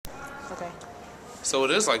Okay. So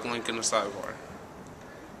it is like link in the sidebar.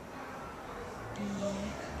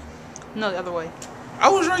 No, the other way. I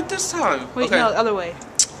was right this time. Wait, okay. no, the other way.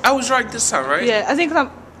 I was right this time, right? Yeah, I think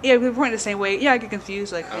yeah, we're pointing the same way. Yeah, I get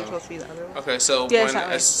confused. Like, it's supposed to be the other way. Okay, so Yeah, when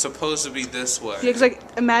right. it's supposed to be this way. Yeah, because, like,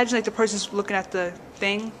 imagine, like, the person's looking at the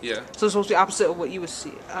thing. Yeah. So it's supposed to be opposite of what you would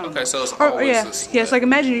see. Okay, so it's always yeah. this way. Yeah, it's like,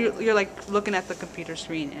 imagine you're, like, looking at the computer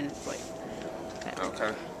screen, and it's like...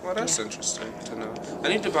 Okay. Well, that's interesting to know. I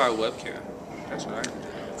need to buy a webcam. That's what I need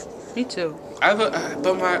to do. Me too. I have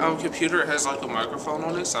but my computer has, like, a microphone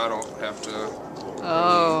on it, so I don't have to...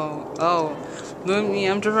 Oh. Me,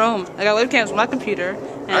 I'm Jerome. I got webcams on my computer.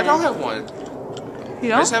 I don't have one. You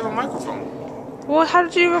don't? I just have a microphone. Well, how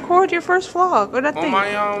did you record your first vlog? Or that thing?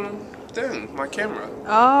 On my camera.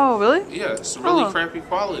 Oh, really? Yeah, it's really crappy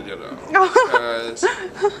quality though. Because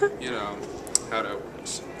you know how that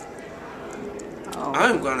works. Oh.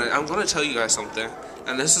 I'm gonna tell you guys something,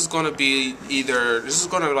 and this is gonna be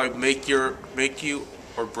like make you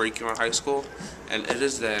or break you in high school, and it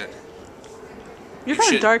is that. You're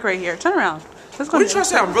kind of dark right here. Turn around. What are you trying to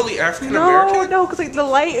say? I'm really African American? No, because like the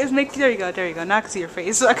light is making. There you go. Now I can see your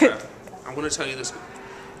face. So okay. I'm gonna tell you this,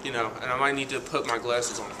 and I might need to put my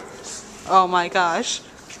glasses on for this. Oh my gosh,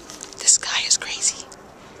 this guy is crazy.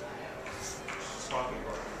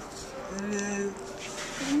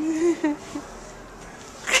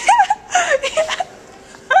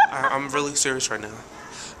 I'm really serious right now.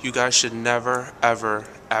 You guys should never, ever,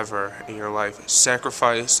 ever in your life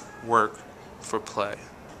sacrifice work for play.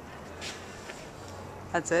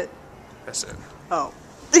 That's it? That's it. Oh.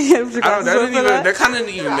 That kind of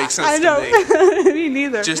didn't even make sense to me. Me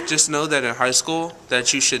neither. Just know that in high school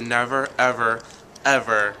that you should never, ever,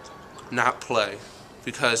 ever not play.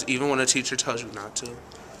 Because even when a teacher tells you not to,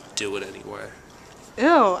 do it anyway. Ew,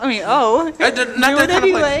 I mean, Not that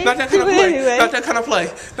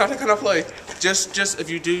kind of play. Just if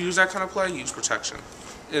you do use that kind of play, use protection.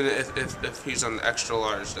 And if he's on the extra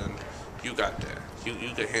large, then you got that. You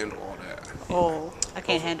can handle all that. Oh, I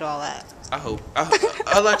can't handle all that. I hope.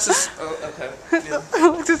 Alexis, okay. Yeah.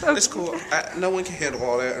 Alexis, okay. It's cool. No one can handle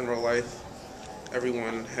all that in real life.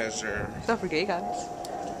 Everyone has their... Except for gay guys.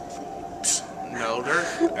 No, they're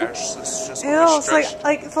just ew, it's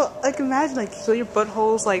like imagine like so your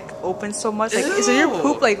butthole's like open so much, like is your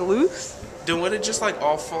poop like loose? Then would it just like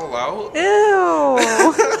all fall out? Ew.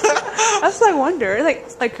 That's what I wonder.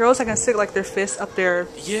 Like girls that can stick like their fists up there.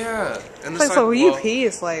 Yeah, and it's like so when you pee,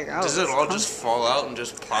 it's like does it all just fall out and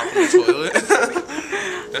just pop in the toilet?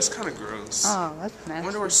 That's kind of gross. Oh, that's nasty. I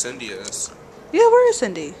wonder where Cindy is. Yeah, where is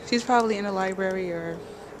Cindy? She's probably in the library or.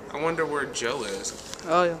 I wonder where Joe is.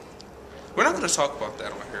 Oh yeah. We're not going to talk about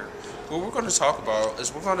that on here. What we're going to talk about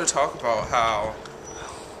is we're going to talk about how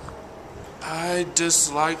I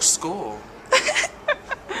dislike school.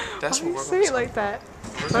 That's what we're going to say it like that.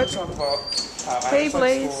 We're going to talk about how I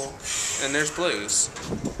dislike school. And there's Blaze.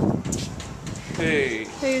 Hey.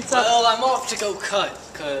 Hey, what's up? Well, I'm off to go cut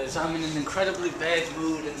because I'm in an incredibly bad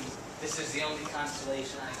mood and this is the only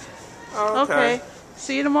consolation I get. Oh, okay.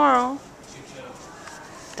 See you tomorrow. You too.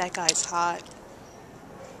 That guy's hot.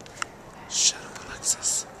 Shut up,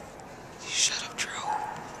 Alexis. Shut up, Drew.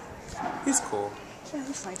 He's cool. Yeah,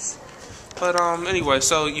 he's nice. But anyway,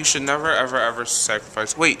 so you should never, ever, ever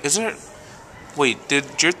sacrifice. Wait, is there? Wait,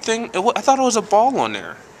 did your thing? I thought it was a ball on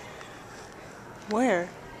there. Where?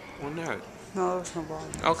 On that. No, there's no ball.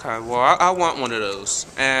 Okay, well I want one of those.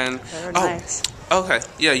 And they're nice. Okay,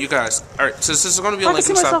 yeah, you guys. All right, so this is going to be a link. I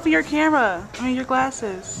can see myself in your camera. I mean, your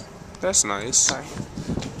glasses. That's nice. Sorry.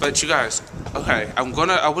 But you guys, okay,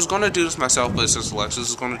 I was gonna do this myself, but since Alexis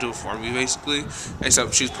is gonna do it for me, basically,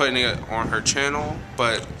 except she's putting it on her channel,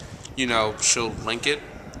 but she'll link it.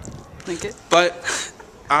 But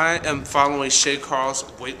I am following Shay Carl's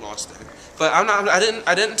weight loss thing. But I'm not.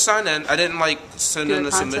 I didn't sign in. I didn't send in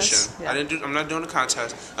a submission. Yeah. I'm not doing a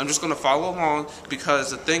contest. I'm just gonna follow along because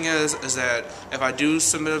the thing is that if I do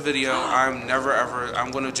submit a video, I'm never ever. I'm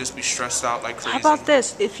gonna just be stressed out like crazy. How about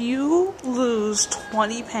this? If you lose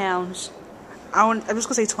 20 pounds, I'm just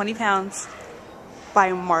gonna say 20 pounds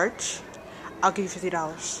by March, I'll give you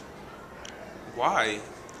 $50. Why?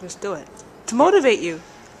 Just do it to motivate you.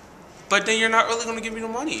 But then you're not really gonna give me the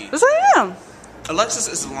money. Yes, I am. Alexis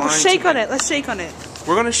is lying. Let's shake on it. Let's shake on it.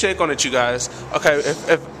 We're gonna shake on it, you guys. Okay,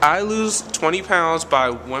 if I lose 20 pounds by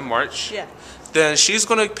 1 March, yeah, then she's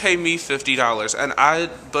gonna pay me $50.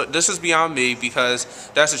 But this is beyond me because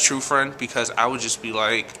that's a true friend. Because I would just be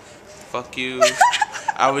like, "Fuck you."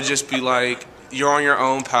 I would just be like, "You're on your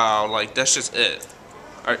own, pal." Like that's just it.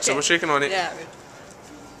 All right, so we're shaking on it. Yeah.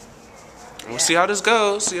 We'll see how this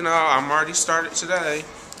goes. I'm already started today.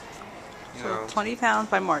 So 20 pounds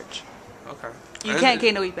by March. Okay. You can't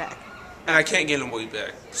gain the weight back. And I can't gain the weight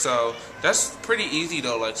back. So that's pretty easy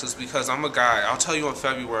though, Alexis, because I'm a guy. I'll tell you in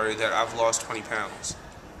February that I've lost 20 pounds.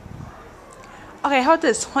 Okay, how about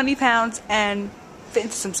this? 20 pounds and fit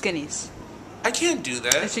into some skinnies. I can't do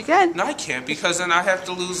that. Yes, you can. No, I can't, because then I have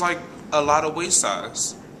to lose like a lot of weight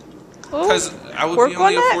size. Oh, Because I would be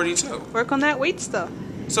only at 42. Work on that weight stuff.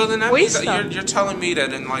 So then that Weight means that stuff. you're telling me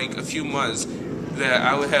that in like a few months that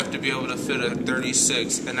I would have to be able to fit a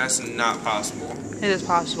 36, and that's not possible. It is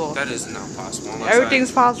possible. That is not possible.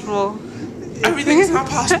 Everything's possible. Everything is not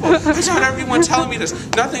possible. I'm tired of everyone telling me this.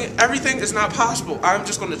 Everything is not possible. I'm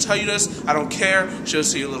just going to tell you this. I don't care. She'll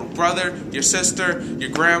see your little brother, your sister,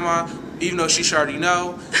 your grandma, even though she should already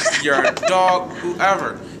know, your dog,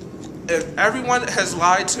 whoever. If everyone has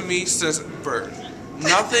lied to me since birth,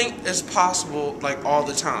 nothing is possible like all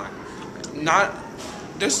the time. Not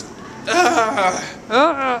this.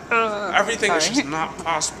 Everything is just not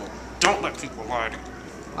possible. Don't let people lie to you.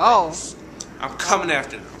 Oh. I'm coming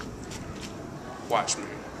after them. Watch me.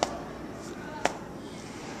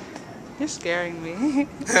 You're scaring me.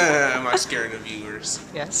 Am I scaring the viewers?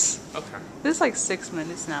 Yes. Okay. This is like 6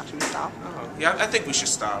 minutes now. Should we stop? Oh, yeah, I think we should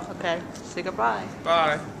stop. Okay. Say goodbye.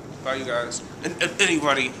 Bye. Bye, you guys. And if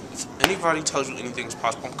anybody tells you anything is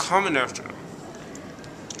possible, I'm coming after them.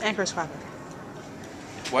 Anchor's clapping.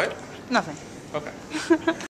 What? Nothing. Okay.